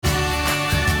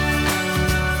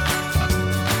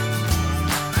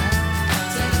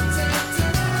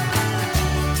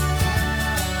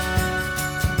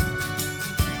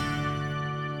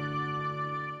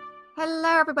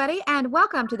everybody, and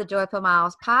welcome to the Joyful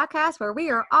Miles podcast, where we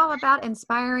are all about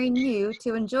inspiring you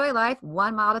to enjoy life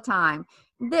 1 mile at a time.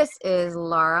 This is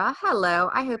Laura. Hello.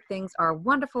 I hope things are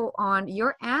wonderful on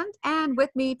your end. And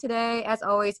with me today, as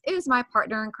always, is my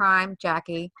partner in crime,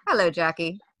 Jackie. Hello,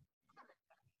 Jackie.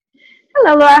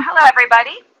 Hello, Laura. Hello,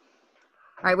 everybody.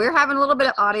 All right, we're having a little bit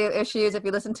of audio issues if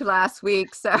you listened to last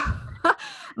week. So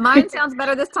mine sounds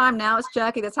better this time. Now it's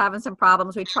Jackie that's having some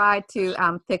problems. We tried to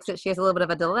fix it. She has a little bit of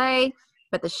a delay,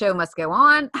 but the show must go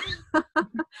on. The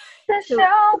show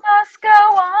must go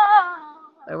on.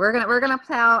 So we're gonna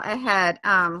plow ahead. You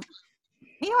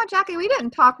know what, Jackie? We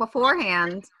didn't talk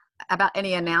beforehand about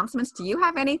any announcements. Do you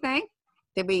have anything?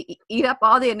 Did we eat up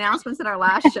all the announcements in our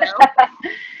last show?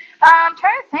 I'm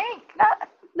trying to think.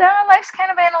 No, life's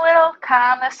kind of been a little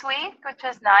calm this week, which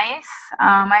is nice.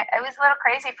 It was a little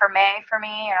crazy for May for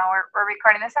me. You know, we're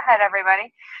recording this ahead,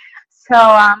 everybody. So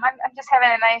I'm just having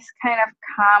a nice kind of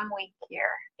calm week here,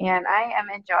 and I am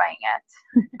enjoying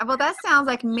it. Well, that sounds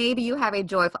like maybe you have a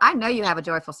joyful. I know you have a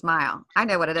joyful smile. I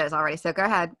know what it is already. So go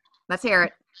ahead. Let's hear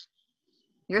it.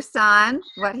 Your son,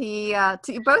 what he, you have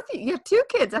 2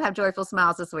 kids that have joyful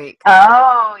smiles this week.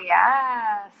 Oh,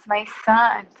 yes. My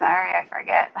son. Sorry, I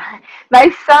forget. My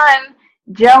son,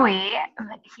 Joey,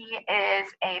 he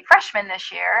is a freshman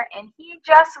this year, and he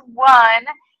just won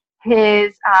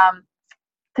his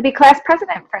to be class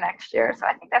president for next year. So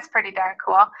I think that's pretty darn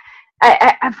cool.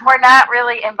 We're not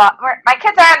really involved. My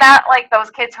kids are not like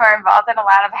those kids who are involved in a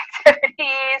lot of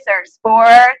activities or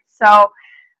sports. So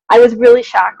I was really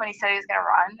shocked when he said he was going to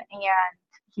run, and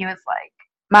he was like,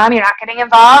 "Mom, you're not getting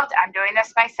involved. I'm doing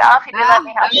this myself." He did let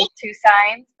me have his 2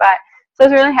 signs, but so I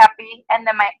was really happy. And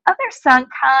then my other son,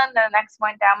 Colin, the next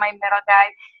one down, my middle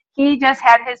guy, he just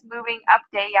had his moving up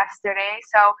day yesterday.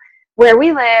 So where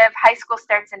we live, high school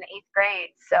starts in 8th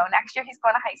grade. So next year he's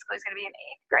going to high school. He's going to be in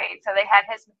 8th grade. So they had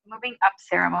his moving up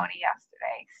ceremony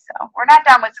yesterday. So we're not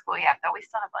done with school yet, though. We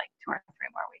still have like 2 or 3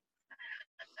 more weeks.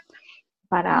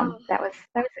 But that was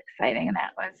exciting, and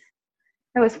that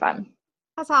was fun.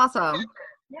 That's awesome.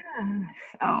 Yeah.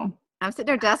 So I'm sitting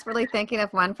there desperately thinking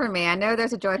of one for me. I know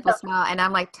there's a joyful smile, and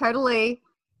I'm like totally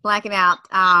blanking out.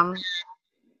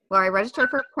 Well, I registered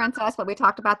for Princess, but we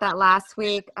talked about that last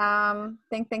week.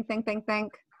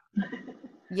 Think.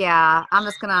 Yeah, I'm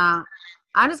just gonna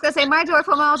say my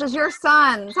joyful miles is your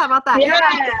son's. How about that? Yeah,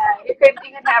 you could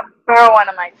borrow one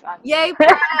of my sons. Yay,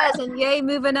 press, and yay,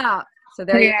 moving up. So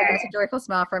there you go. That's a joyful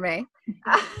smile for me.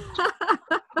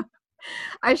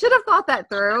 I should have thought that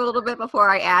through a little bit before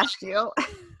I asked you.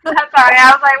 That's all right.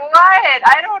 I was like, what?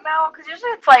 I don't know, because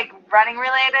usually it's like running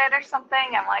related or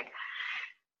something. I'm like,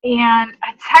 and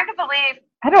it's hard to believe.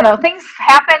 I don't know. Things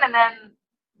happen, and then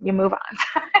you move on.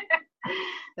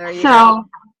 There you go.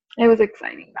 It was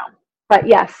exciting, though. But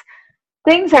yes,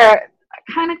 things are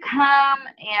kind of calm,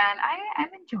 and I'm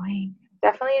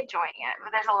definitely enjoying it.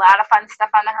 But there's a lot of fun stuff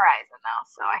on the horizon now,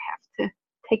 so I have to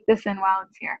take this in while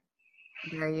it's here.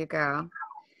 There you go.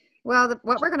 Well,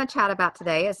 what we're going to chat about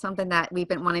today is something that we've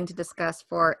been wanting to discuss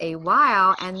for a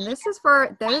while, and this is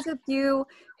for those of you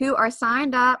who are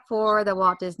signed up for the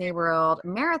Walt Disney World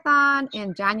Marathon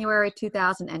in January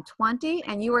 2020,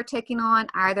 and you are taking on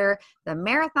either the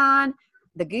marathon,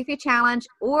 the Goofy Challenge,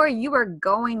 or you are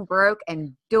going broke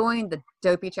and doing the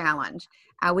Dopey Challenge.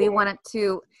 We wanted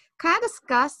to kind of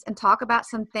discuss and talk about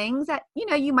some things that,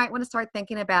 you might want to start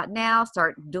thinking about now,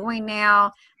 start doing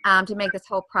now, to make this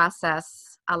whole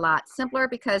process a lot simpler,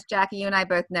 because Jackie, you and I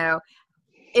both know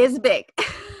is big.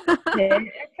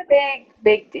 It's a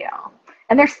big deal.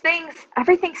 And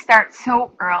everything starts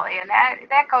so early, and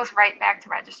that goes right back to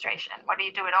registration. What do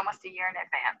you do it almost a year in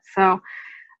advance? So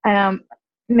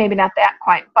maybe not that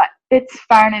quite, but it's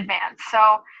far in advance.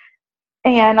 So,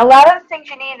 and a lot of the things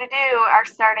you need to do are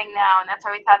starting now, and that's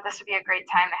why we thought this would be a great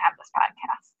time to have this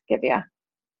podcast, give you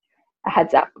a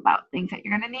heads up about things that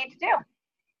you're going to need to do.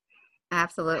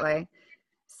 Absolutely.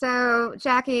 So,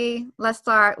 Jackie, let's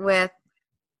start with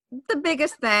the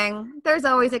biggest thing. There's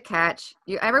always a catch.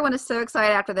 Everyone is so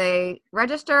excited after they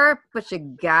register, but you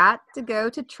got to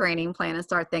go to training plan and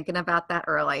start thinking about that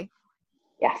early.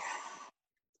 Yes.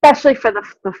 Especially for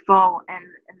the full and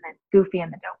the Goofy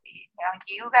and the Dopey.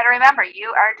 You got to remember,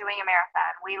 you are doing a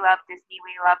marathon. We love Disney.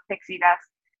 We love Pixie Dust.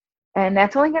 And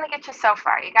that's only going to get you so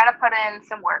far. You got to put in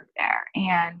some work there.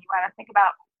 And you got to think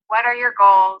about, what are your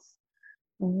goals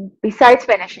besides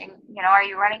finishing? Are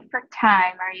you running for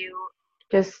time?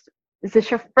 Is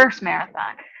this your first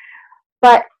marathon?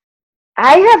 But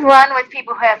I have run with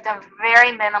people who have done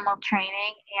very minimal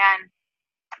training,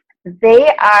 and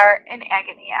they are in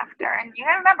agony after. And you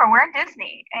got to remember, we're in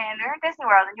Disney, and we're in Disney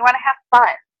World, and you want to have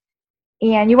fun,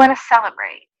 and you want to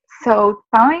celebrate. So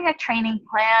following a training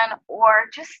plan or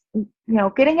just,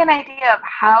 getting an idea of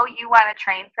how you want to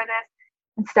train for this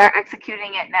and start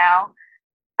executing it now,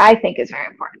 I think is very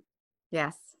important.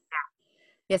 Yes.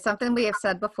 Yeah, something we have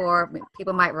said before,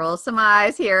 people might roll some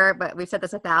eyes here, but we've said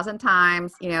this 1,000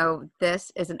 times,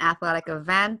 this is an athletic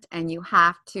event and you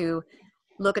have to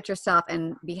look at yourself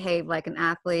and behave like an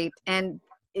athlete. And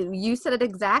you said it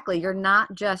exactly. You're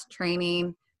not just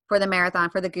training for the marathon,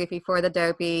 for the goofy, for the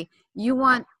dopey. You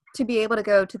want to be able to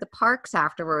go to the parks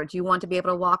afterwards. You want to be able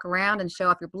to walk around and show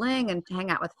off your bling and hang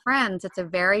out with friends. It's a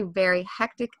very, very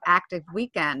hectic, active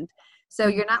weekend. So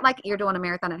you're not like you're doing a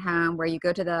marathon at home where you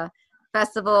go to the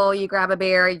festival, you grab a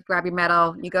beer, you grab your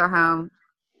medal, you go home,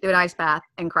 do an ice bath,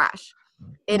 and crash.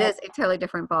 It is a totally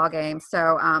different ball game.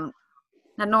 So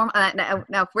now,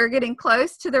 if we're getting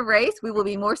close to the race, we will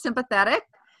be more sympathetic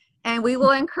and we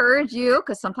will encourage you,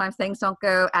 because sometimes things don't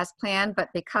go as planned, but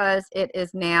because it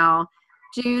is now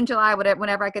June, July,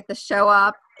 whenever I get the show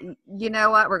up, you know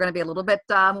what, we're going to be a little bit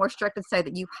more strict and say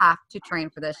that you have to train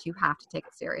for this. You have to take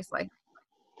it seriously.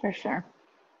 For sure.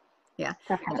 Yeah.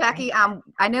 Definitely. Jackie,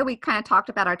 I know we kind of talked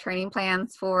about our training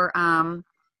plans for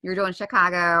you're doing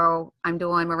Chicago, I'm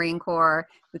doing Marine Corps.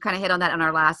 We kind of hit on that on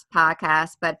our last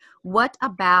podcast, but what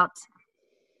about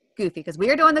Goofy? Because we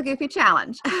are doing the Goofy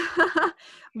Challenge.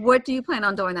 What do you plan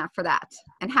on doing for that?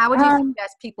 And how would you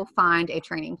suggest people find a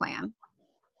training plan?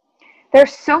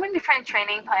 There's so many different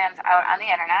training plans out on the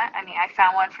internet. I mean, I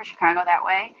found one for Chicago that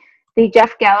way. The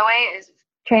Jeff Galloway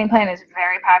training plan is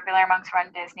very popular amongst Run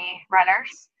Disney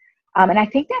runners. And I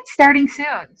think that's starting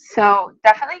soon. So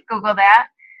definitely Google that.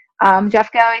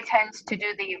 Jeff Galloway tends to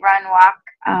do the run walk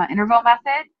interval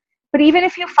method. But even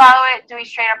if you follow it doing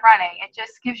straight up running, it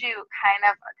just gives you kind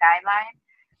of a guideline.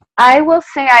 I will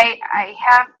say I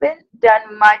haven't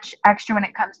done much extra when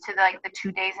it comes to the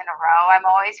 2 days in a row. I'm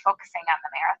always focusing on the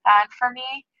marathon for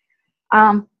me.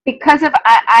 Because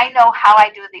I know how I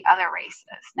do the other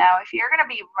races. Now, if you're going to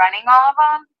be running all of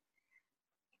them,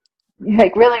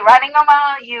 like really running them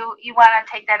all, you want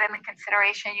to take that into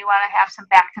consideration. You want to have some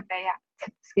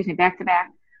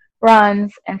back-to-back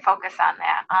runs and focus on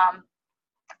that.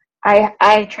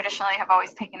 I traditionally have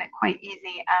always taken it quite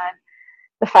easy on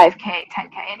the 5K,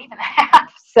 10K, and even the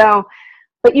half. So,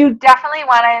 but you definitely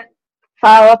want to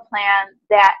follow a plan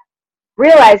that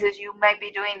realizes you might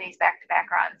be doing these back-to-back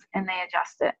runs, and they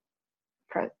adjust it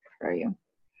for you.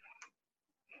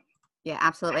 Yeah,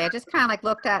 absolutely. I just kind of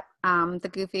looked at the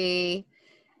Goofy.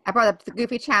 I brought up the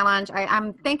Goofy Challenge.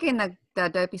 I'm thinking the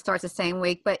Dopey starts the same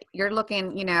week, but you're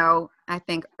looking, I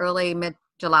think early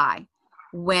mid-July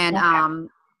when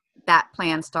that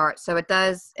plan starts. So it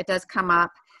does come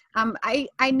up.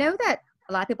 I know that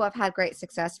a lot of people have had great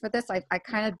success for this. I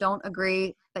kind of don't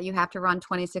agree that you have to run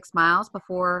 26 miles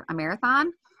before a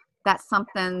marathon. That's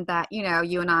something that,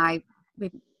 you and I,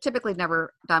 we've typically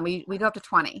never done. We go up to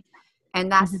 20. And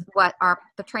that's what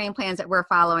the training plans that we're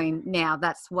following now,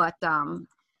 that's what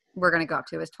we're going to go up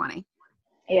to is 20.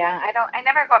 Yeah, I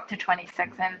never go up to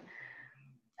 26. And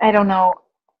I don't know.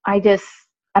 I'm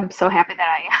so happy that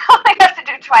I only have to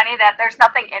do 20, that there's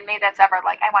nothing in me that's ever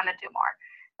I want to do more.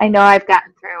 I know I've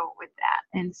gotten through with that,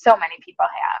 and so many people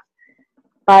have.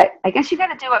 But I guess you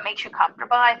got to do what makes you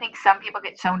comfortable. I think some people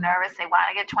get so nervous they want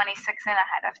to get 26 in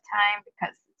ahead of time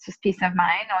because it's just peace of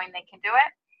mind knowing they can do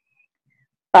it.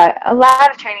 But a lot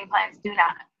of training plans do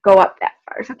not go up that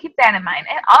far. So keep that in mind.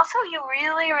 And also, you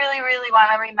really, really, really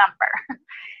want to remember,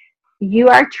 you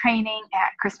are training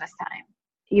at Christmas time.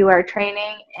 You are going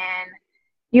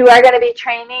to be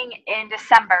training in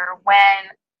December when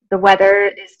the weather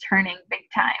is turning big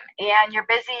time. And you're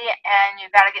busy and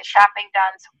you've got to get shopping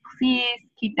done. So please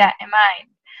keep that in mind.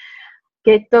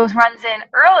 Get those runs in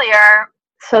earlier,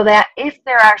 so that if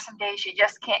there are some days you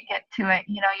just can't get to it,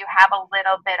 you have a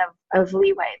little bit of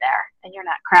leeway there and you're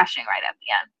not crashing right at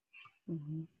the end.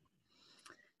 Mm-hmm.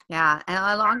 Yeah. And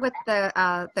along with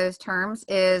those terms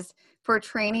is for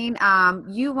training,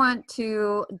 you want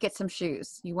to get some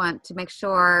shoes. You want to make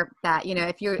sure that,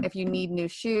 if you need new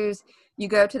shoes, you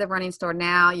go to the running store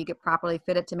now, you get properly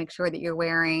fitted to make sure that you're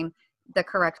wearing the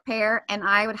correct pair. And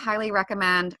I would highly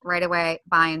recommend right away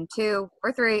buying 2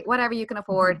 or 3, whatever you can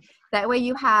afford. Mm-hmm. That way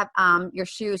you have your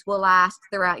shoes will last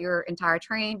throughout your entire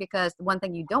training, because the one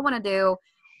thing you don't want to do,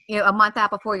 a month out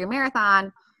before your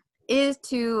marathon is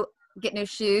to get new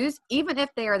shoes, even if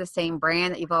they are the same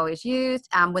brand that you've always used.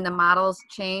 When the models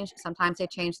change, sometimes they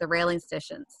change the railing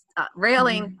system.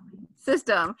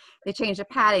 They change the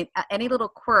padding. Any little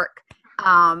quirk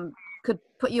could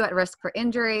put you at risk for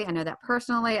injury. I know that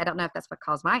personally. I don't know if that's what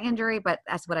caused my injury, but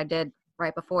that's what I did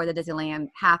right before the Disneyland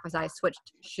half, as I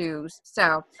switched shoes.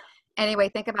 So, anyway,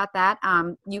 think about that.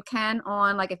 You can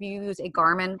on, like, if you use a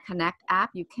Garmin Connect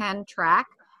app, you can track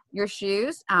your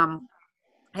shoes. I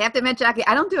have to admit, Jackie,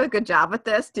 I don't do a good job with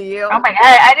this. Do Oh you? my God,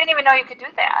 I didn't even know you could do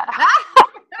that.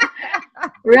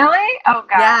 Really? Oh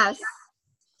gosh. Yes.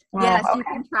 Oh, Yes, you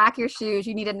okay. can track your shoes.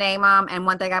 You need to name them. And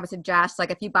one thing I would suggest,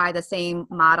 like if you buy the same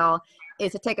model,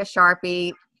 is to take a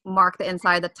Sharpie, mark the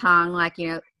inside of the tongue, like,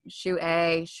 shoe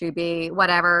A, shoe B,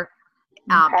 whatever.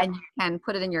 Okay. And you can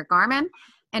put it in your Garmin.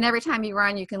 And every time you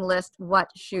run, you can list what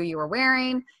shoe you were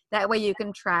wearing. That way you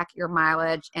can track your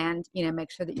mileage and,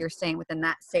 make sure that you're staying within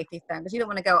that safety thing, because you don't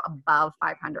want to go above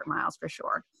 500 miles for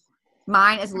sure.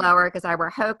 Mine is lower because I wear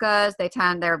Hoka's.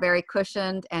 They're very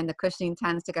cushioned, and the cushioning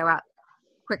tends to go out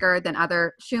quicker than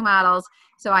other shoe models.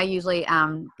 So I usually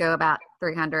go about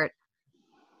 300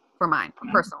 for mine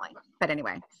personally. But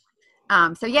anyway,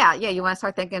 so yeah, you want to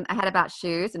start thinking ahead about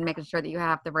shoes and making sure that you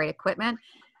have the right equipment.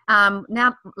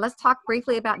 Now let's talk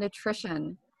briefly about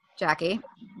nutrition, Jackie.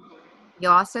 You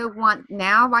also want,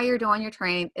 now while you're doing your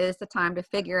training, is the time to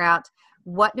figure out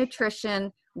what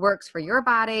nutrition works for your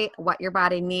body, what your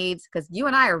body needs, because you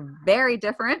and I are very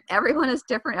different. Everyone is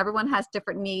different. Everyone has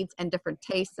different needs and different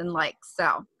tastes and likes.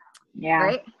 So, Yeah.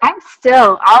 right? I'm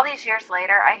still, all these years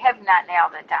later, I have not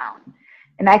nailed it down.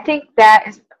 And I think that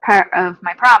is part of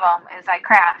my problem is I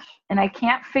crash and I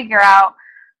can't figure out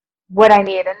what I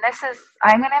need. And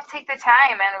I'm going to have to take the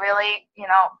time and really,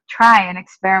 try and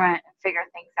experiment and figure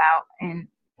things out. And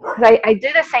because I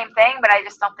do the same thing, but I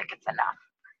just don't think it's enough.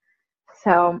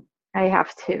 So I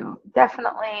have to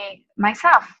definitely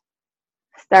myself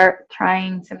start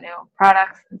trying some new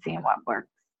products and seeing what works.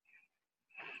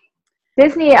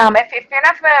 Disney, if you're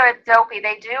not familiar with Dopey,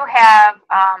 they do have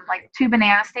like 2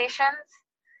 banana stations.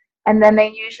 And then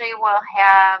they usually will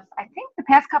have, I think the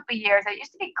past couple of years, it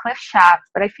used to be Cliff Shots,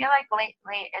 but I feel like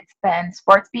lately it's been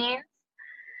Sports Beans.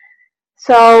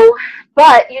 So,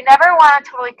 but you never want to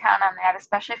totally count on that,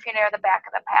 especially if you're near the back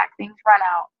of the pack. Things run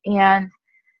out. And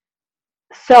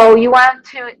so you want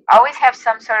to always have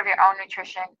some sort of your own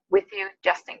nutrition with you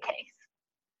just in case.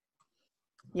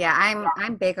 Yeah,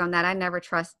 I'm big on that. I never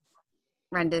trust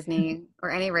Run Disney or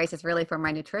any races really for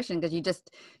my nutrition, because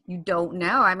you don't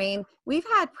know. I mean, we've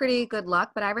had pretty good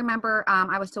luck, but I remember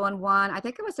I was doing one, I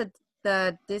think it was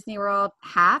the Disney World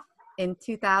half in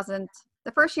 2000.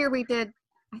 The first year we did,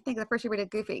 I think the first year we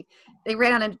did Goofy, they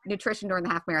ran on a nutrition during the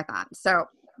half marathon. So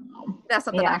that's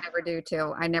something I Yeah. never do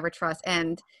too. I never trust.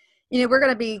 And, we're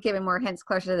going to be giving more hints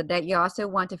closer to the date. You also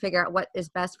want to figure out what is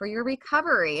best for your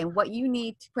recovery and what you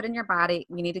need to put in your body.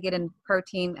 You need to get in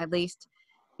protein at least,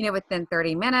 within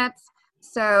 30 minutes.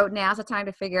 So now's the time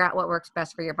to figure out what works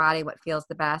best for your body, what feels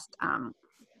the best.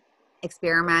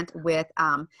 Experiment with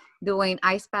doing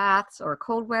ice baths or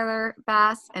cold weather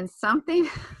baths. And something,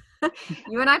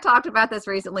 you and I talked about this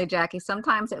recently, Jackie,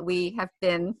 sometimes that we have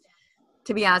been,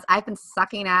 to be honest, I've been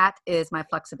sucking at is my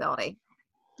flexibility.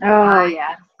 Oh,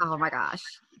 yeah. Oh my gosh.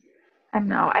 I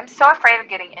know. I'm so afraid of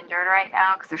getting injured right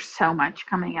now because there's so much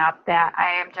coming up that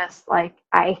I am just like,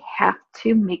 I have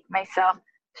to make myself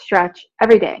stretch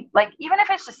every day. Like, even if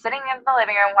it's just sitting in the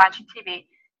living room watching TV,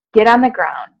 get on the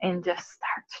ground and just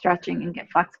start stretching and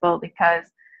get flexible because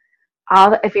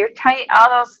if you're tight, all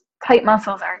those tight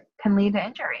muscles can lead to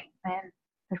injury. And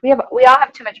we all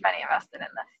have too much money invested in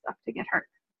this stuff to get hurt.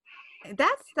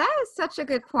 That is such a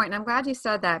good point. And I'm glad you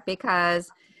said that, because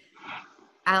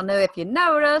I don't know if you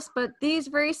noticed, but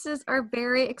these races are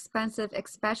very expensive,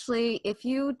 especially if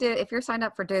you're signed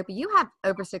up for Dopey, you have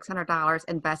over $600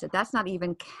 invested. That's not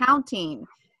even counting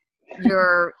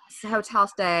your hotel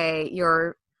stay,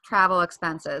 your travel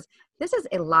expenses. This is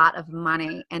a lot of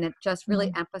money, and it just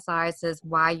really emphasizes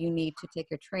why you need to take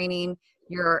your training,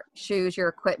 your shoes, your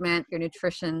equipment, your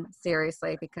nutrition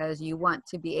seriously, because you want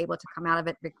to be able to come out of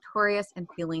it victorious and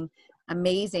feeling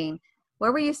amazing.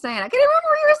 What were you saying? I can't remember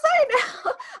what you were saying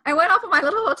now. I went off on my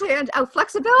little tangent. Oh,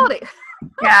 flexibility.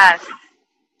 Yes.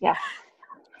 Yes.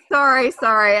 Sorry.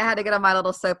 I had to get on my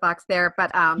little soapbox there.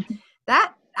 But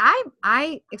that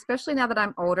I especially now that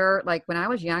I'm older, like when I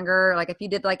was younger, like if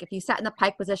you sat in the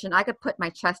pike position, I could put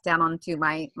my chest down onto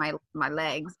my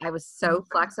legs. I was so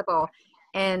flexible.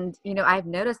 And I've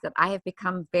noticed that I have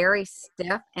become very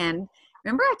stiff. And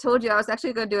remember I told you I was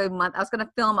actually going to do I was going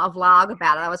to film a vlog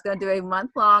about it. I was going to do a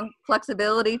month-long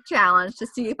flexibility challenge to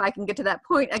see if I can get to that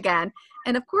point again.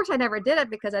 And of course I never did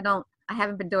it because I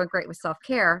haven't been doing great with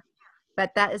self-care.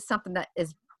 But that is something that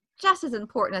is just as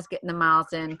important as getting the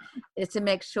miles in, is to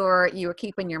make sure you are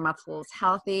keeping your muscles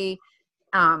healthy.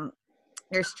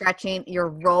 You're stretching, you're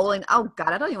rolling. Oh God,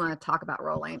 I don't even want to talk about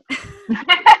rolling.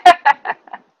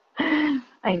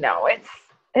 I know.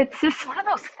 It's just one of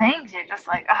those things. You're just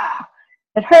like, oh,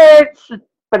 it hurts.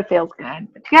 but it feels good.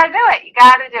 But you gotta do it. You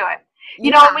gotta do it.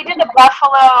 You know, Yeah. when we did the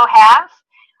Buffalo half,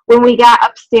 when we got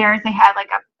upstairs, they had like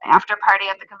a after party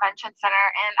at the convention center,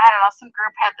 and I don't know, some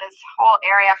group had this whole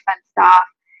area fenced off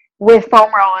with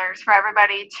foam rollers for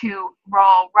everybody to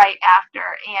roll right after.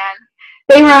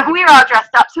 And we were all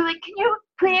dressed up. So like, can you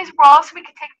please roll so we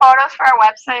can take photos for our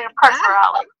website? Of course, we're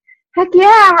all like, heck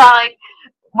yeah. We're all like,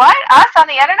 what? Us on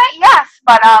the internet? Yes,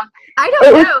 but I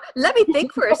don't know. Let me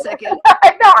think for a second.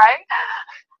 I know, right?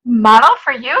 Model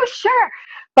for you, sure.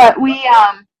 But we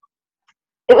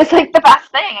it was like the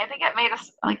best thing. I think it made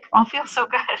us like all feel so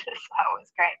good. So it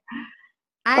was great.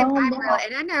 I'm really,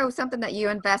 and I know something that you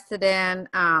invested in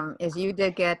is you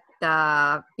did get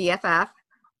the BFF.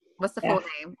 What's the full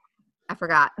name? I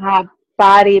forgot.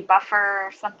 Body buffer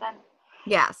or something.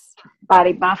 Yes.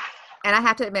 Body buff. And I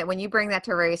have to admit, when you bring that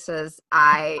to races,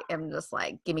 I am just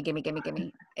like, gimme, gimme, gimme,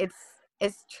 gimme.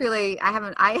 It's truly, I have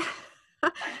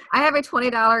a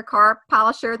 $20 car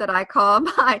polisher that I call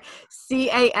my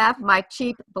CAF, my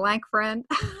cheap blank friend.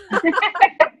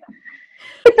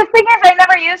 But the thing is, I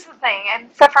never use the thing,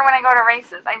 except for when I go to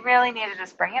races. I really need to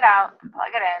just bring it out and plug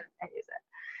it in and use it.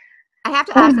 I have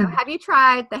to ask, so have you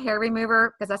tried the hair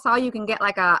remover? Because I saw you can get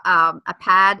like a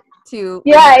pad to.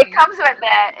 Yeah, it comes with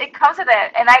it. It comes with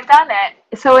it, and I've done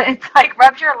it. So it's like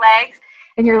rubs your legs,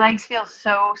 and your legs feel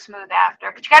so smooth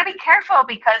after. But you got to be careful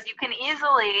because you can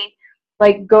easily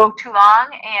like go too long,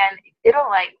 and it'll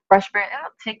like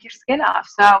it'll take your skin off.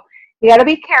 So you got to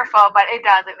be careful, but it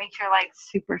does. It makes your legs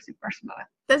super, super smooth.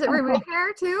 Does it remove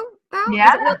hair too, though?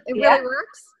 Yeah, it really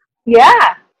works?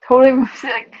 Yeah, totally.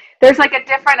 Like there's like a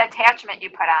different attachment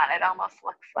you put on. It almost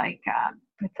looks like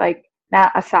it's like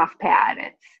not a soft pad.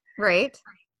 It's right.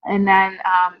 And then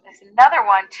there's another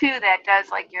one too that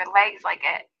does like your legs like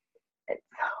it's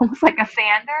almost like a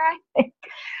sander, I think,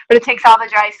 but it takes all the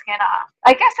dry skin off.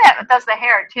 I guess that does the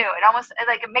hair too.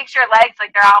 It makes your legs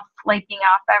like they're all flaking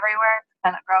off everywhere. It's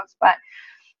kind of gross, but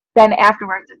then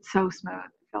afterwards it's so smooth.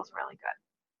 It feels really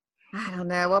good. I don't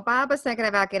know. Well, Bob was thinking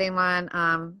about getting one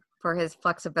for his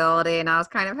flexibility, and I was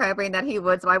kind of hoping that he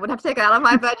would, so I wouldn't have to take it out of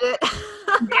my budget.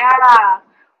 Yeah.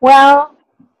 Well,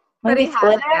 But he maybe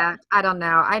split hasn't it. yet. I don't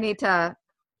know. I need to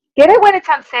Get it when it's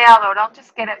on sale, though. Don't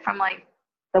just get it from like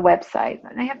the website.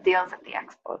 They have deals at the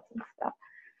expos and stuff.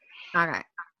 Okay.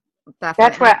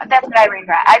 Definitely. That's what I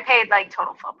regret. I paid like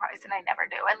total full price, and I never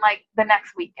do. And like the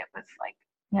next week, it was like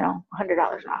 $100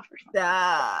 off or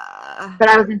something. But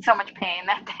I was in so much pain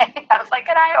that day. I was like,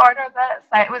 "Can I order this?"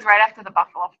 It was right after the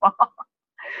Buffalo Fall.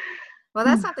 Well,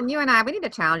 that's something you and we need to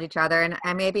challenge each other.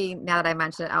 And maybe now that I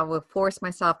mentioned it, I will force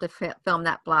myself to film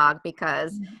that blog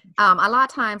because a lot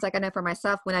of times, like I know for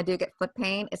myself, when I do get foot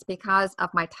pain, it's because of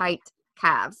my tight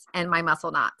calves and my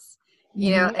muscle knots.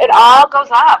 You know, it all goes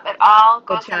up. It all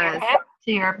goes from your does. hip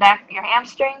to your back, your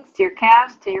hamstrings, to your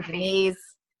calves, to your feet. Knees.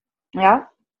 Yeah.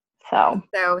 So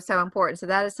important. So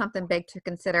that is something big to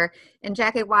consider. And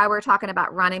Jackie, while we're talking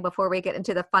about running, before we get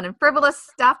into the fun and frivolous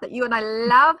stuff that you and I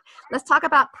love, let's talk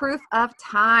about proof of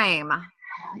time.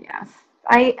 Yes.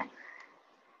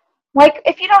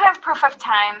 If you don't have proof of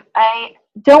time, I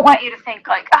don't want you to think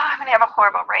like, oh, I'm gonna have a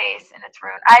horrible race and it's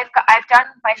ruined. I've done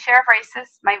my share of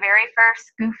races. My very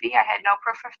first Goofy, I had no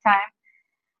proof of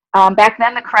time. Back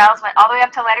then, the corrals went all the way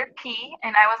up to letter P,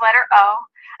 and I was letter O.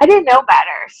 I didn't know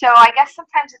better, so I guess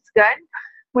sometimes it's good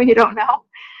when you don't know.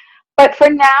 But for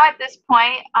now, at this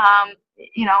point,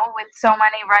 with so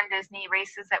many Run Disney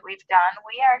races that we've done,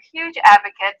 we are huge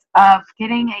advocates of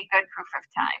getting a good proof of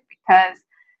time because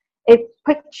it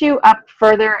puts you up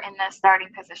further in the starting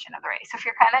position of the race. If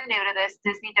you're kind of new to this,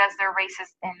 Disney does their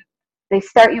races they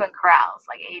start you in corrals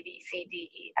like A, B, C,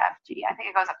 D, E, F, G. I think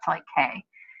it goes up to like K.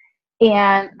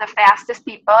 And the fastest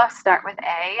people start with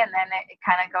A, and then it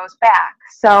kind of goes back.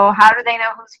 So how do they know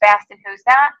who's fast and who's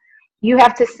not? You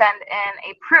have to send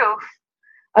in a proof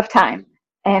of time.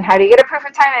 And how do you get a proof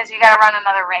of time is you got to run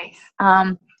another race.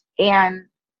 And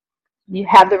you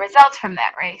have the results from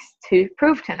that race to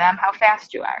prove to them how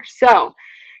fast you are. So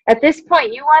at this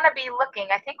point, you want to be looking.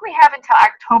 I think we have until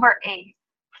October 8th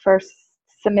for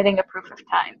submitting a proof of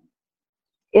time.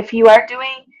 If you are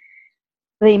doing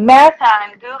the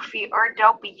marathon, Goofy, or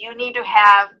Dopey, you need to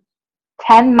have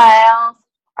 10 miles,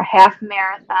 a half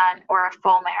marathon, or a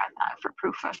full marathon for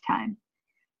proof of time.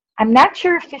 I'm not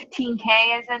sure if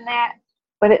 15K is in that,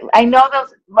 but I know the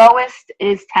lowest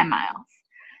is 10 miles.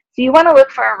 So you want to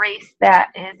look for a race that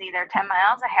is either 10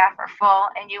 miles, a half, or full,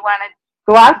 and you want to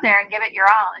go out there and give it your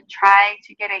all and try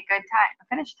to get a good time, a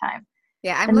finish time.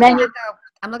 Yeah, I'm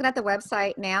looking at the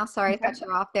website now. Sorry to cut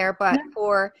you off there, but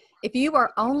if you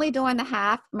are only doing the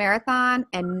half marathon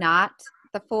and not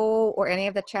the full or any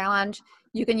of the challenge,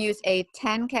 you can use a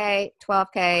 10K,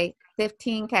 12K,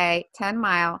 15K,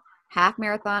 10-mile, half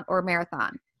marathon, or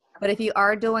marathon. But if you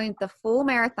are doing the full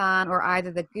marathon or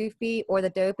either the Goofy or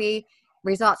the Dopey,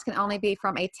 results can only be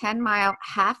from a 10-mile,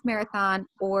 half marathon,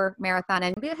 or marathon.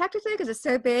 And I have to say, because it's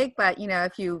so big, but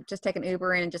if you just take an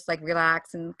Uber in and just like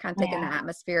relax and kind of take in the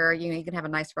atmosphere, you can have a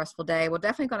nice restful day. We're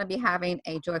definitely going to be having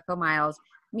a Joyful Miles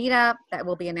meetup that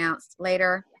will be announced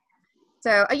later.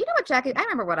 So, you know what, Jackie, I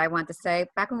remember what I wanted to say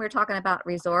back when we were talking about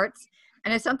resorts.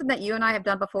 And it's something that you and I have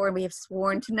done before and we have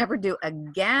sworn to never do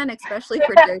again, especially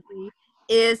for Dopey,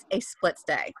 is a split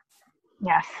stay.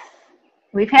 Yes.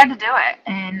 We've had to do it,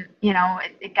 and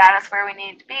it got us where we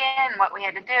needed to be and what we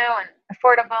had to do and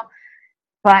affordable,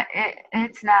 but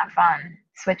it's not fun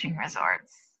switching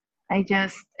resorts.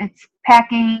 It's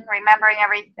packing, remembering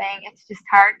everything. It's just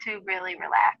hard to really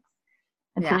relax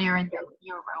until you're in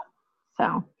your room.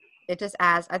 So it just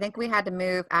adds. I think we had to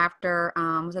move after,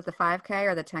 was it the 5K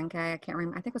or the 10K? I can't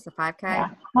remember. I think it was the 5K.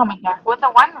 Yeah. Oh my God. With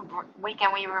the one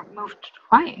weekend we were moved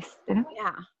twice, didn't we?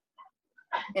 Yeah.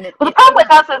 And the problem with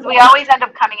us is we always end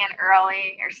up coming in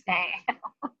early or staying.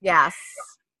 Yes.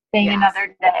 Staying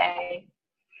another day.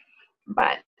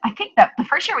 But I think that the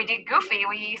first year we did Goofy,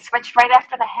 we switched right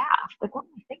after the half. Like, what were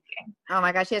we thinking? Oh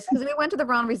my gosh, yes, because we went to the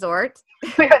wrong resort.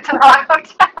 We went to the wrong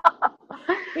hotel.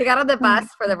 We got on the bus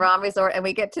for the wrong resort, and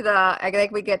we get to I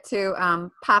think we get to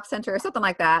Pop Center or something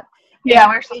like that. Yeah,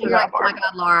 we're like, oh my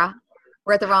God, Laura,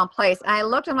 we're at the wrong place. And I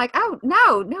looked, I'm like, oh,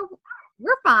 no,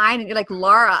 we're fine. And you're like,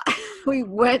 Laura, we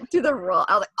went to the wrong.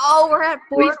 I was like, oh, we're at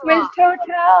Boardwalk. We switched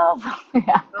hotels.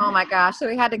 Yeah. Oh my gosh. So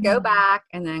we had to go back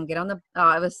and then get on it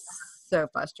was so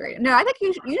frustrating. No, I think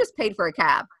you just paid for a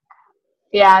cab.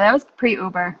 Yeah, that was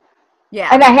pre-Uber. Yeah.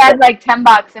 And I had like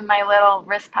 $10 in my little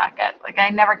wrist pocket. Like, I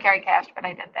never carry cash, but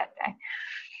I did that day.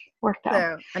 Worked out.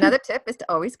 So another tip is to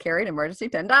always carry an emergency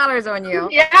 $10 on you.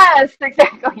 Yes,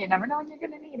 exactly. You never know when you're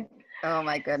going to need it. Oh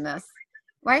my goodness.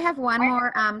 Well, I have one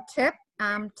more tip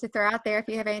to throw out there. If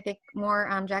you have anything more,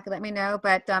 Jackie, let me know.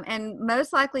 But and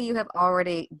most likely you have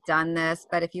already done this,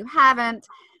 but if you haven't,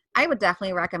 I would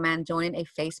definitely recommend joining a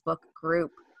Facebook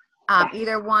group.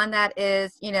 Either one that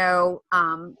is,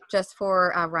 just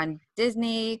for Run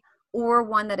Disney, or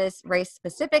one that is race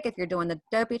specific. If you're doing the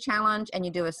Dopey Challenge and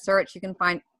you do a search, you can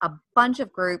find a bunch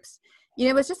of groups.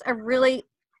 It's just a really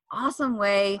awesome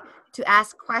way to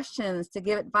ask questions, to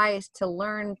give advice, to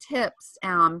learn tips,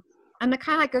 and to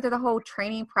kind of like go through the whole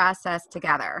training process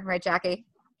together. Right, Jackie?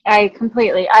 I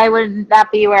would not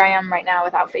be where I am right now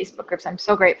without Facebook groups. I'm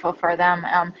so grateful for them.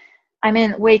 I'm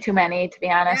in way too many, to be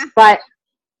honest, but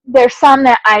there's some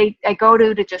that I go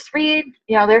to just read.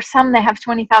 There's some that have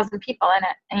 20,000 people in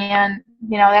it, and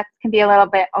that can be a little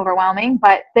bit overwhelming,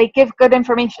 but they give good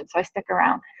information, so I stick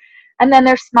around. And then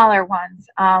there's smaller ones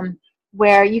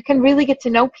where you can really get to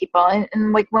know people,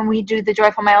 and like when we do the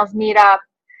Joyful Miles meetup,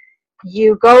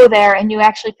 you go there and you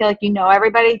actually feel like you know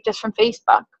everybody just from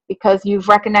Facebook, because you've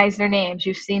recognized their names,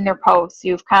 you've seen their posts,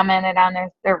 you've commented on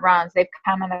their runs, they've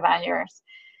commented on yours.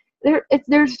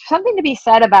 There's something to be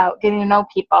said about getting to know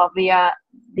people via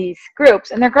these groups,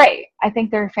 and they're great. I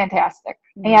think they're fantastic.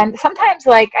 Mm-hmm. And sometimes,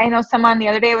 like, I know someone the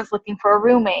other day was looking for a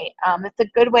roommate. It's a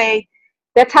good way.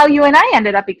 That's how you and I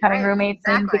ended up becoming roommates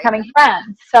and becoming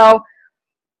friends. So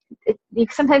you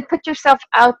sometimes put yourself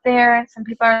out there. Some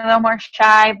people are a little more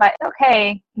shy, but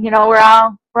okay, we're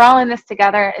all in this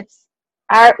together.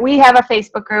 We have a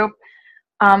Facebook group.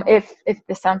 If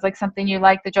this sounds like something you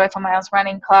like, the Joyful Miles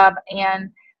Running Club.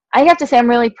 And I have to say, I'm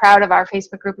really proud of our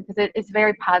Facebook group because it's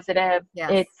very positive.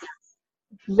 Yes. It's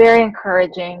very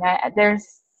encouraging.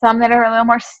 There's some that are a little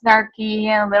more snarky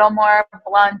and a little more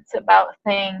blunt about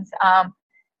things.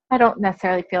 I don't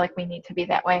necessarily feel like we need to be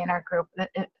that way in our group.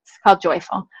 It's called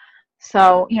Joyful.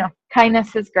 So,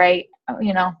 kindness is great.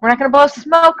 We're not going to blow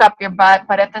smoke up your butt,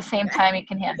 but at the same time, you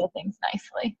can handle things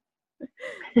nicely.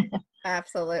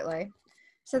 Absolutely.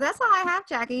 So that's all I have,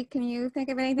 Jackie. Can you think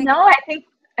of anything? No,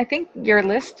 I think your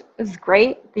list is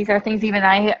great. These are things even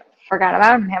I forgot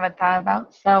about and haven't thought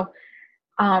about. So,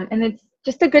 and it's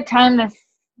just a good time to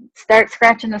start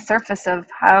scratching the surface of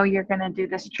how you're going to do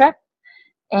this trip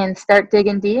and start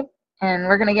digging deep. And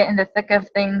we're going to get into thick of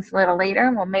things a little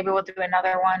later. Well, maybe we'll do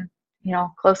another one,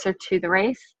 closer to the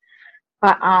race.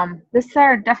 But these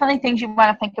are definitely things you want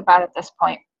to think about at this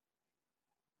point.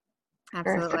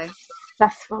 Absolutely. For a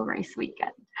successful race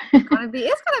weekend. It's going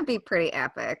to be pretty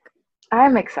epic.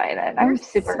 I'm excited.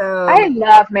 I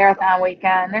love marathon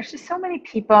weekend. There's just so many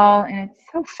people and it's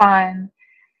so fun.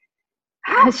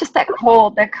 It's just that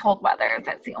cold weather.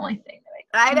 That's the only thing.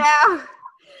 I know.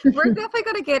 We're definitely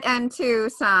going to get into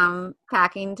some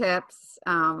packing tips.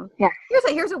 Yeah.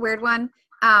 Here's a weird one.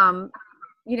 Um,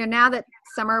 now that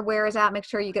summer wear is out, make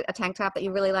sure you get a tank top that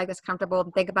you really like that's comfortable.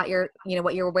 Think about your,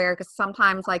 what you're wearing, because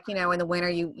sometimes, like, in the winter,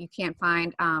 you can't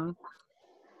find,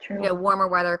 True. warmer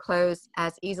weather clothes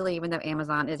as easily, even though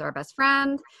Amazon is our best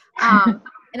friend.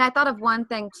 And I thought of one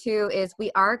thing too, is we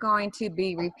are going to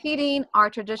be repeating our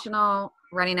traditional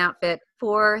running outfit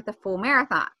for the full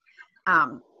marathon.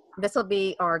 This will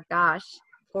be our,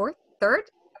 fourth, third?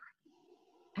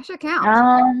 I should count.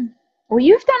 Well,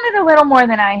 you've done it a little more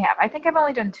than I have. I think I've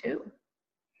only done 2.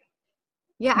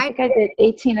 Yeah, I think I did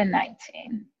 18 and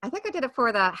 19. I think I did it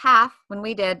for the half when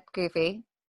we did Goofy.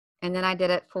 And then I did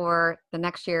it for the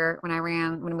next year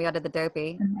when we all did the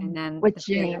Dopey. And then With the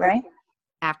Ginny, series right?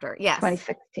 after. Yes.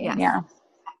 2016, Yes. yeah.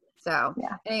 So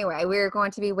Yeah. anyway, we're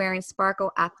going to be wearing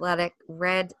sparkle athletic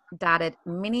red dotted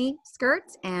mini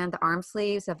skirts and the arm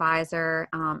sleeves, the visor,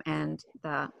 and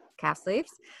the calf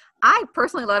sleeves. I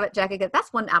personally love it, Jackie, because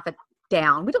that's one outfit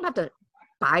down. We don't have to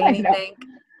buy I know. anything.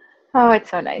 Oh,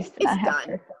 it's so nice to It's not have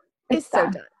done. to. It's so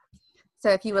done. done. So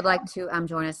if you would like to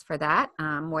join us for that,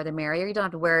 more the merrier. You don't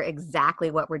have to wear exactly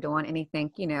what we're doing.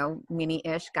 Anything,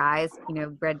 mini-ish guys,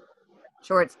 red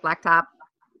shorts, black top,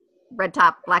 red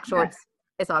top, black Yeah. shorts.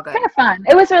 It's all good. Kind of fun.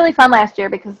 It was really fun last year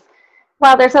because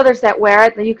while there's others that wear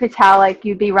it, that you could tell, like,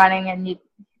 you'd be running and you'd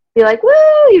be like, woo,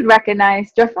 you'd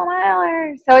recognize Joyful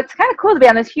Miler. So it's kind of cool to be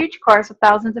on this huge course with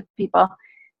thousands of people.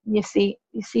 And you see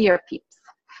your peeps.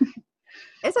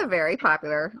 It's a very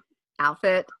popular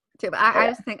outfit too. But I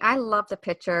just think I love the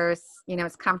pictures.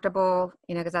 It's comfortable,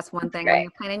 because that's one thing when Great.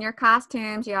 you're planning your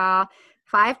costumes, y'all.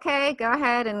 5K, go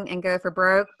ahead and go for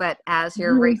broke. But as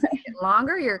your races get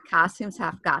longer, your costumes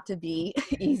have got to be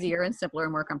easier and simpler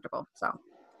and more comfortable. So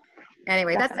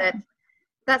anyway, Definitely.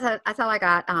 that's it. That's all I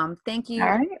got. Thank All you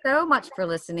right. so much for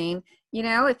listening.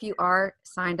 If you are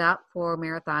signed up for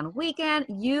Marathon Weekend,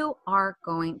 you are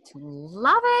going to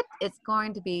love it. It's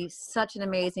going to be such an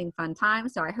amazing, fun time.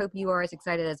 So I hope you are as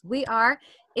excited as we are.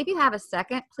 If you have a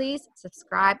second, please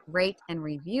subscribe, rate, and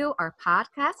review our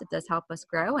podcast. It does help us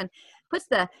grow and puts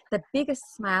the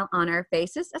biggest smile on our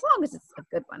faces, as long as it's a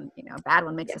good one. A bad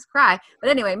one makes us cry. But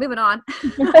anyway, moving on.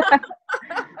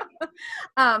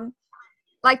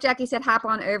 Like Jackie said, hop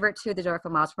on over to the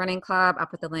Joyful Miles Running Club. I'll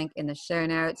put the link in the show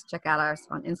notes. Check out us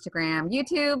on Instagram,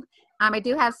 YouTube. I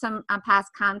do have some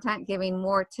past content giving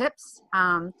more tips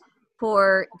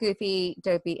for Goofy,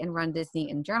 Dopey, and Run Disney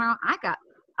in general. I got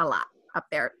a lot up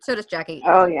there. So does Jackie.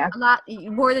 Oh, yeah. A lot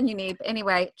more than you need. But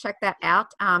anyway, check that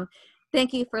out.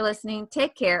 Thank you for listening.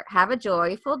 Take care. Have a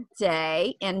joyful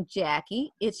day. And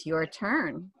Jackie, it's your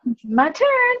turn. My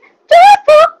turn.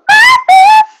 Joyful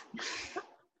Miles!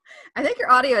 I think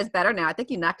your audio is better now. I think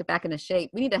you knocked it back into shape.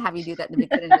 We need to have you do that in the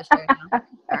beginning of the show now.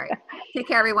 All right. Take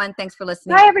care, everyone. Thanks for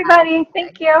listening. Bye, everybody.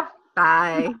 Thank you.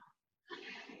 Bye.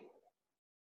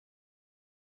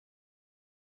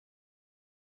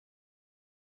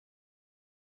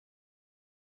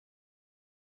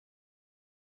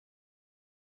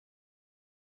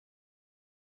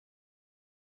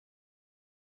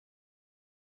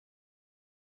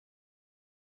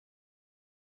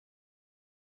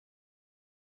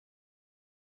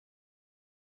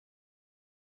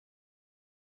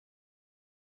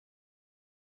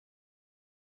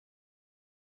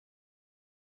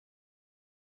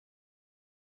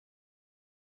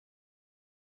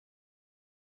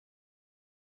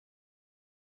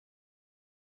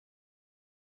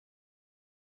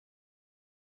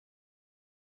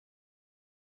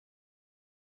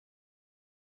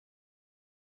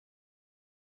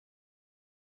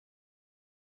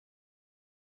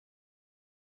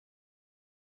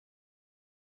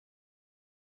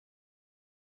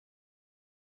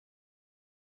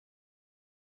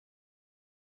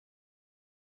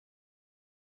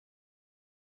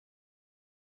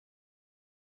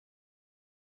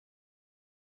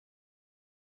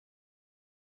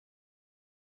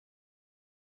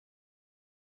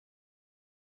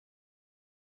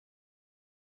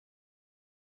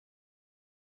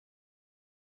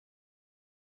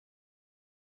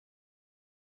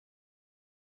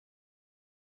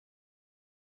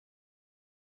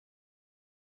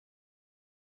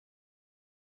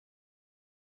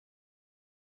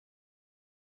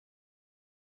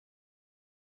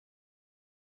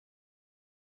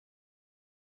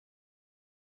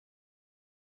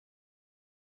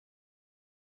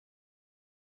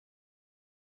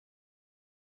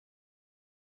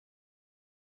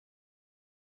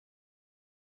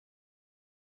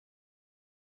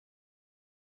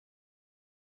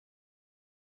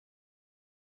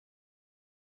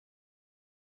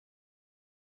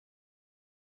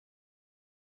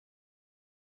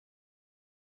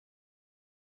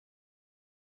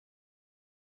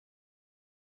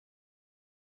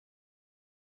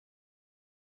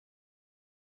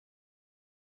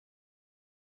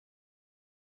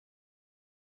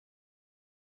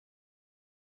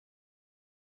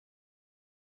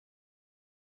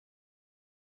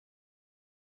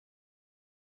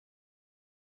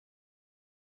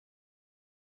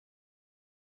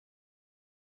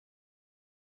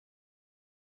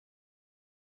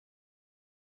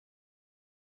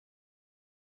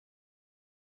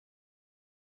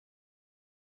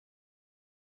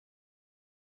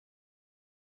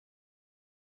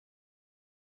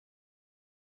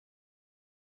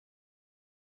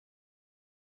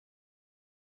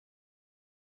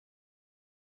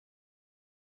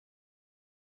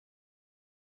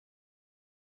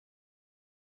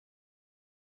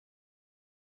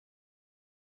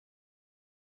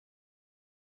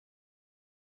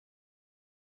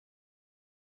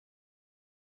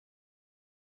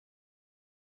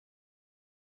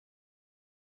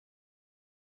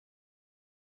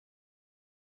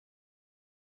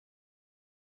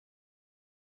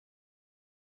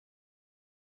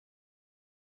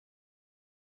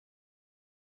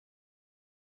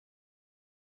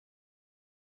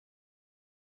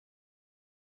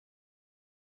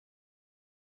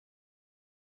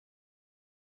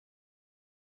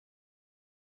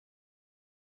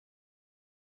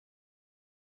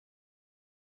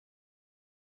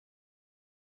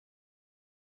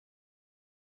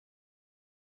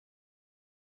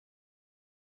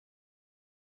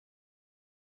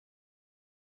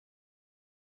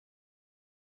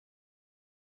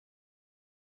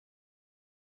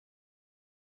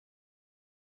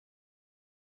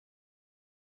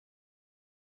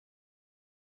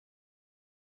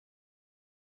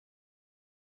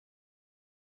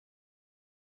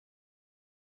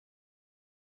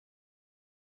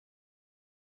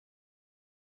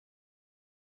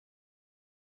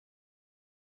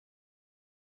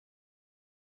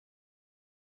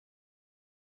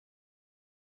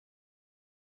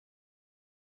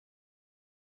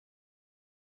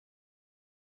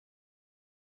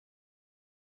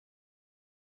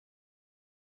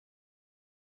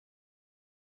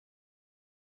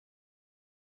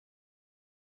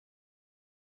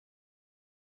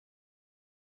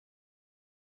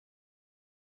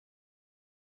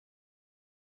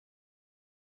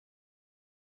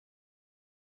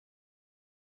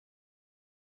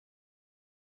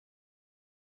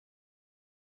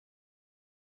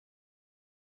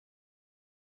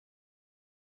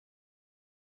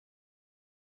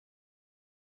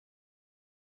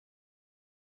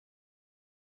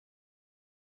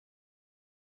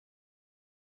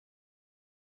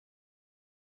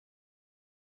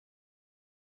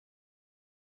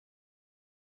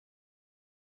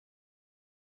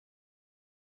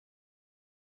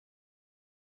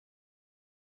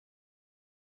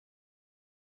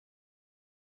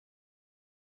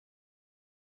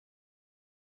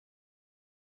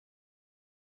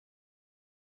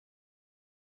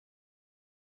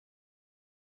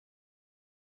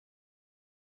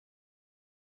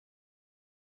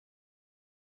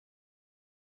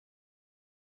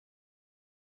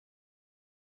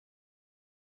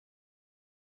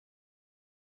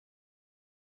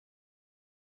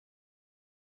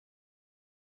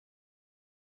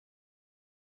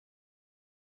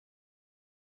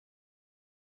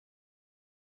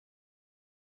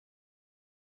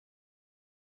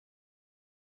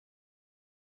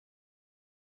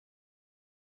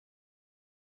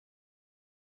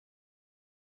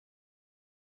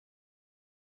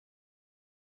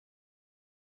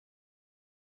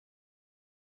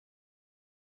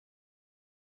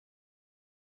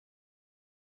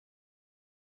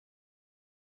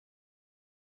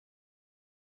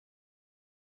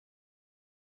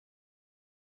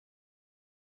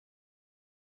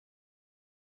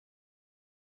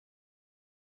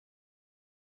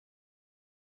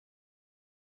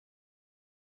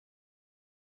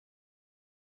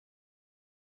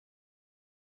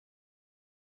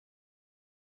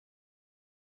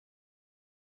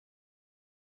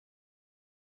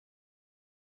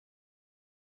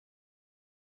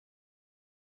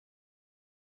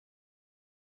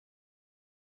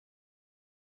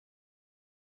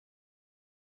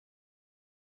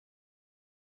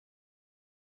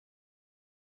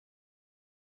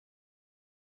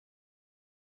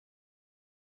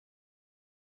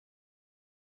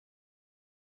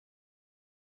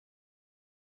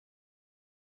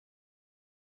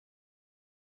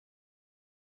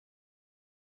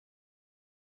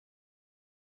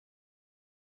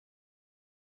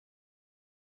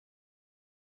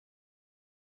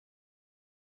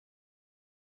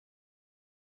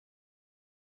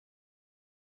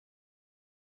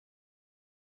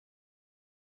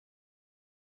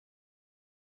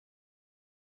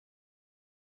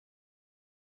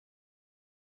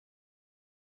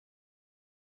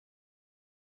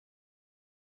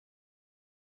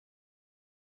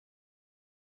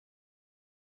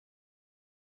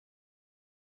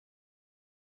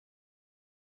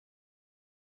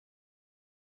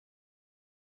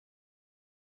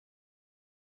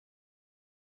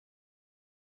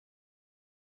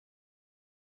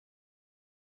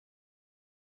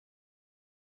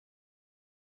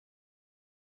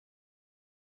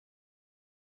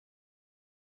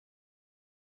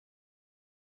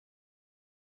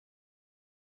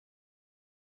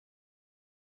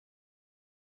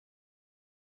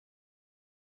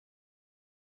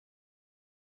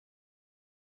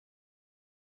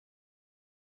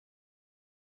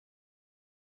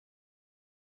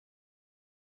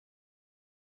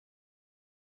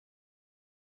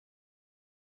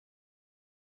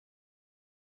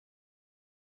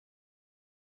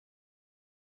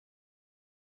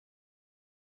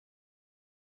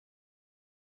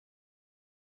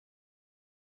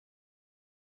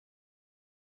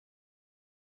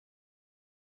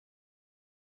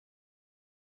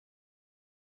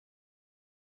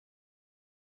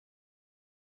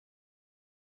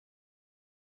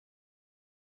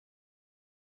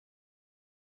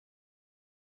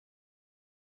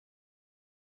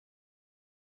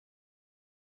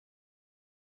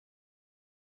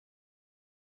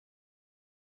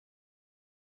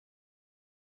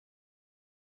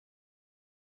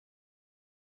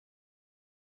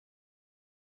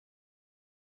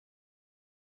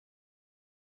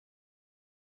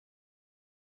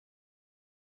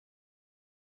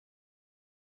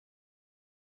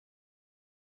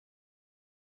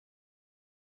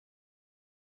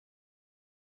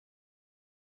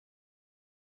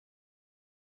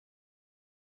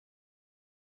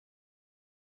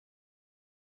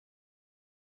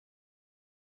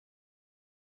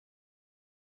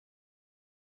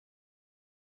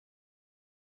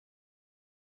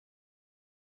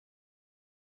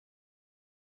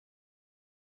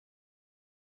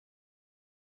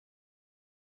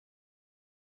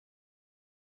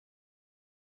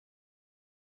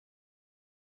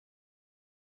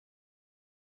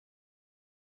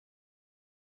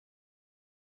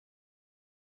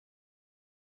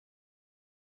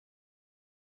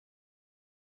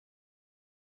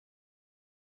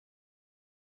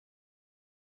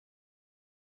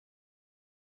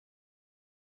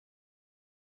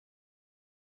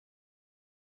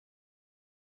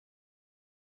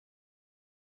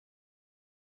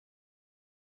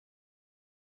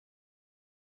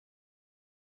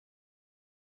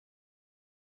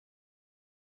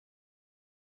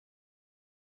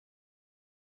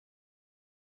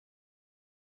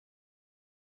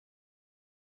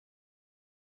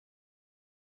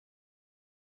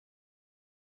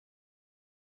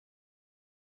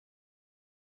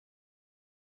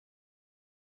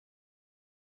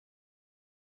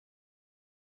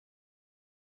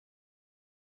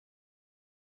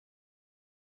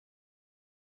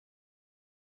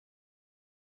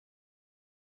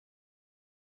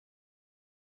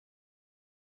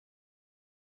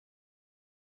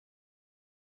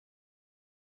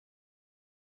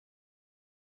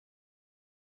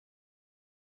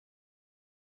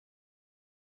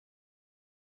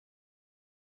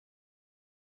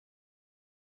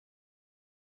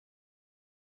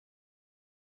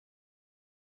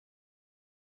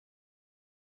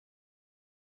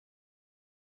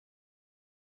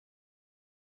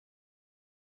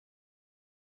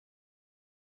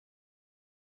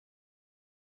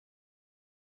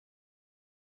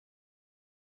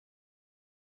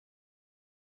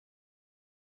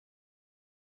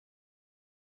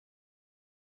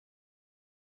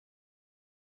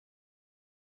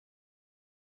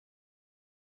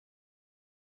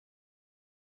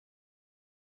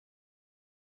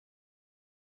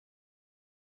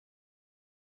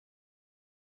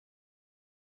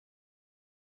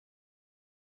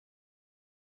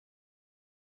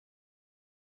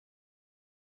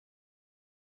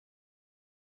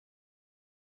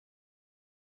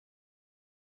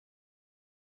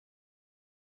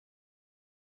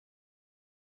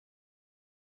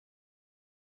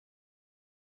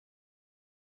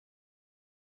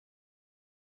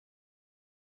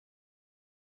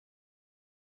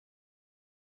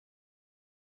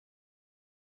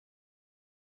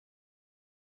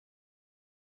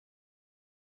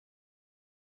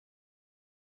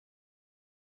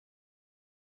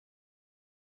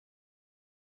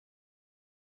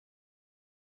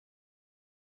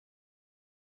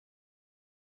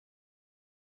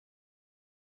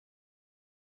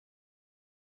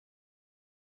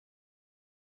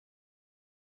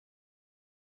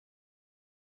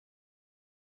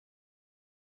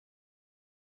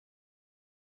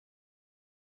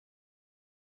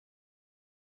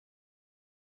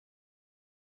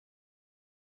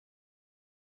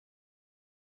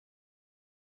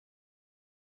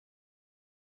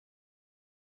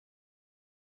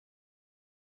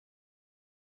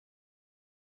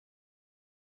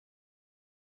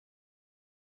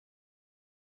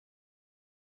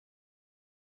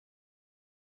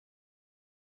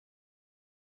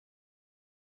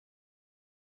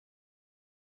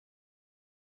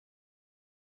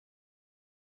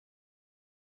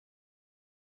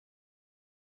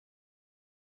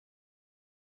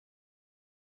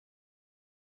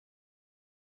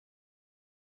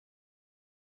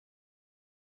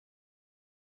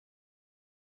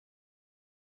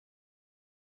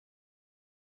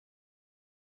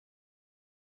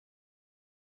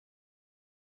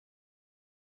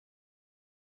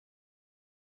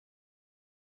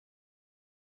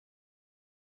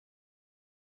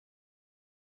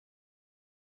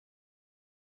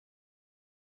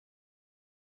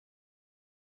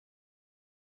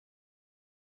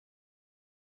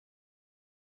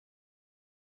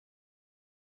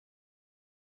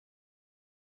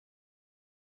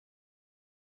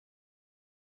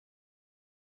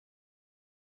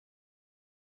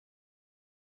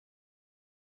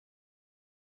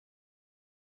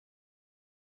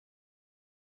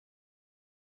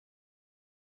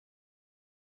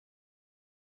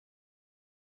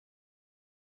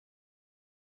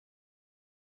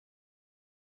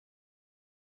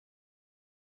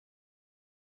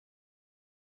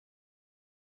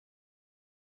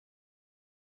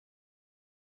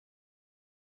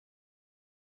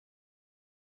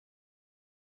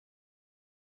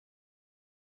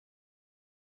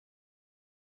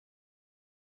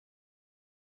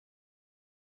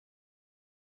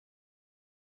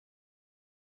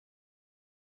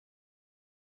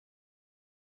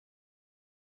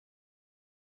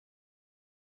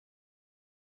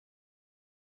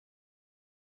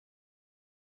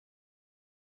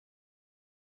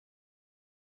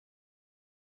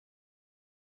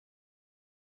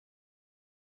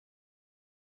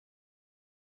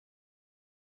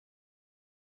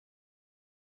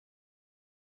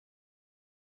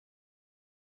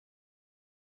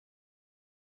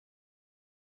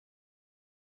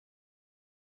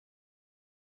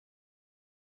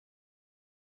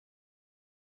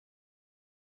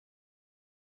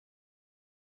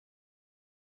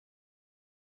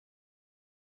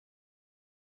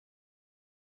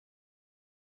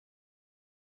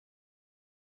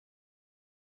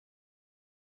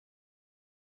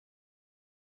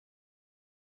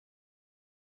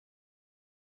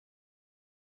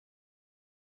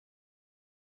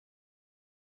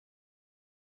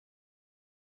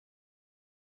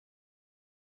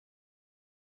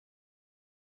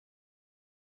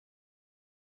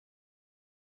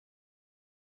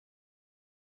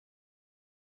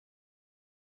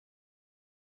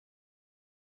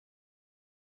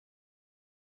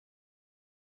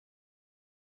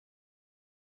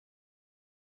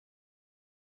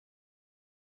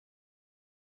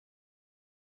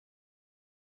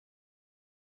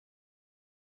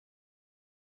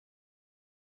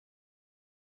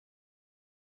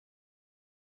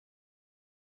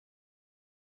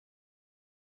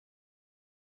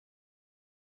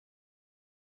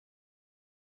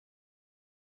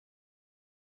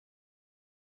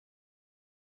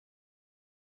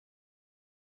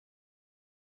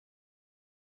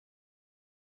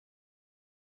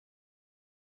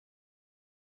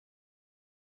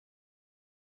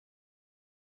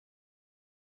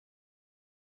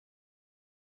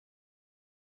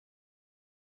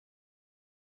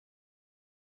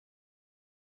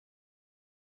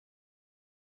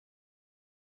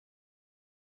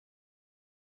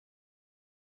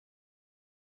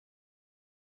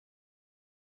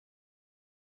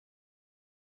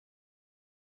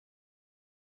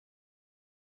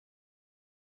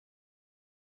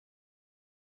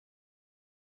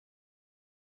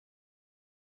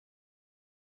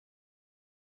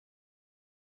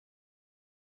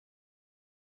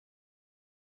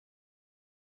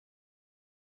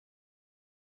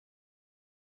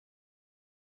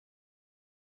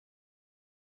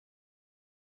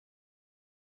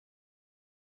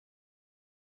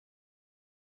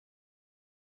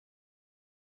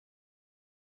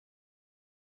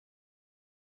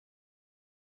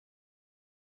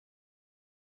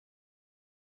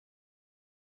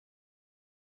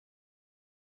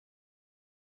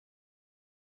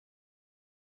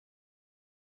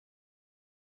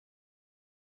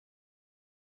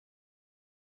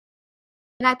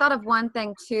 And I thought of one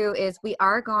thing too, is we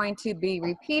are going to be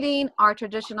repeating our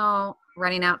traditional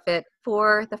running outfit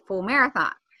for the full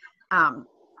marathon.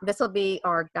 This will be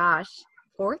our,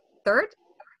 third?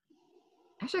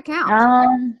 I should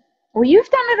count. Well,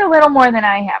 you've done it a little more than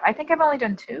I have. I think I've only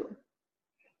done 2.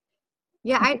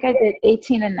 Yeah, I think I did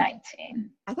 18 and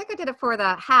 19. I think I did it for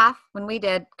the half when we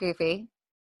did Goofy,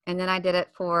 and then I did it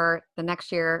for the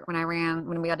next year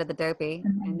when we all did the Dopey,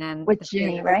 and then with the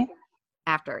Ginny, right?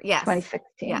 after. Yes.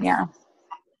 2016. Yes. Yeah.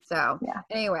 So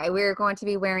anyway, we're going to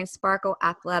be wearing Sparkle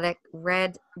Athletic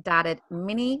red dotted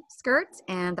mini skirts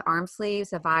and the arm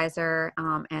sleeves, the visor,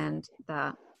 and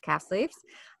the calf sleeves.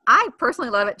 I personally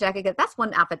love it, Jackie, because that's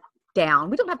one outfit down.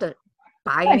 We don't have to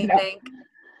buy anything.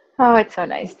 Oh, it's so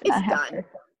nice to not have to.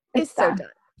 It's so done.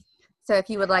 So if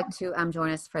you would like to join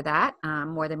us for that,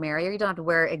 more the merrier. You don't have to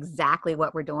wear exactly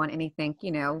what we're doing. Anything,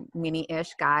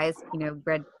 mini-ish guys,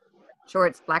 red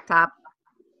shorts, black top,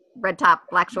 red top,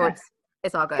 black shorts.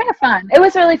 It's all good. Kind of fun. It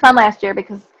was really fun last year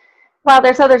because while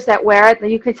there's others that wear it,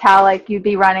 you could tell like you'd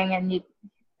be running and you'd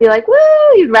be like, woo,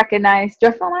 you'd recognize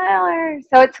Joyful Milers.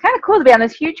 So it's kind of cool to be on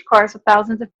this huge course with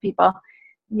thousands of people.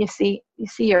 And you see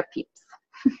your peeps.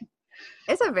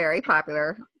 It's a very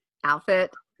popular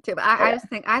outfit too. But I just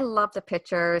think I love the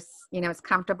pictures. It's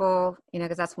comfortable,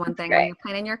 because that's one thing when you're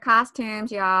planning your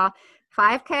costumes, y'all.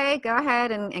 5K, go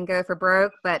ahead and go for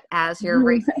broke. But as your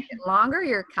races get longer,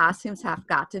 your costumes have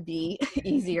got to be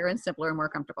easier and simpler and more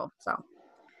comfortable. So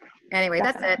anyway,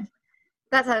 that's it.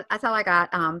 That's all I got.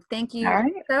 Thank you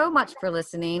so much for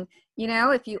listening.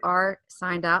 If you are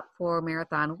signed up for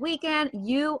Marathon Weekend,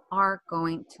 you are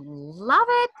going to love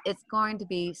it. It's going to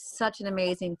be such an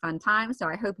amazing, fun time. So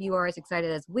I hope you are as excited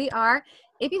as we are.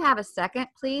 If you have a second,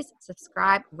 please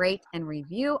subscribe, rate, and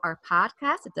review our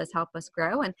podcast. It does help us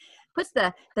grow and puts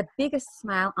the biggest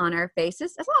smile on our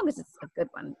faces, as long as it's a good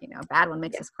one. A bad one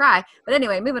makes us cry. But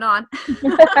anyway, moving on.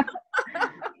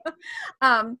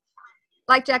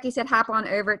 Like Jackie said, hop on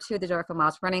over to the Joyful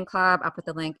Miles Running Club. I'll put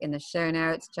the link in the show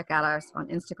notes. Check out us on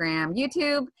Instagram,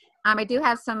 YouTube. I do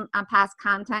have some past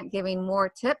content giving more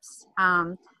tips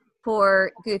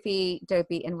for Goofy,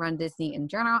 Dopey, and Run Disney in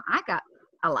general. I got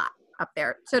a lot up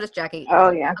there. So does Jackie.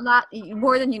 Oh, yeah. A lot,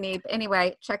 more than you need. But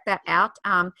anyway, check that out.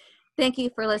 Thank you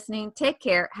for listening. Take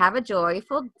care. Have a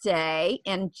joyful day.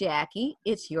 And Jackie,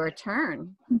 it's your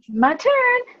turn. My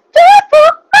turn.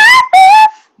 Joyful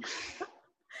Miles!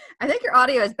 I think your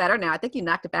audio is better now. I think you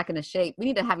knocked it back into shape. We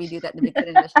need to have you do that in the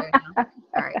beginning of the show now.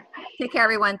 All right. Take care,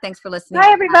 everyone. Thanks for listening. Bye,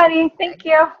 everybody. Thank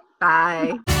you.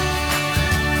 Bye.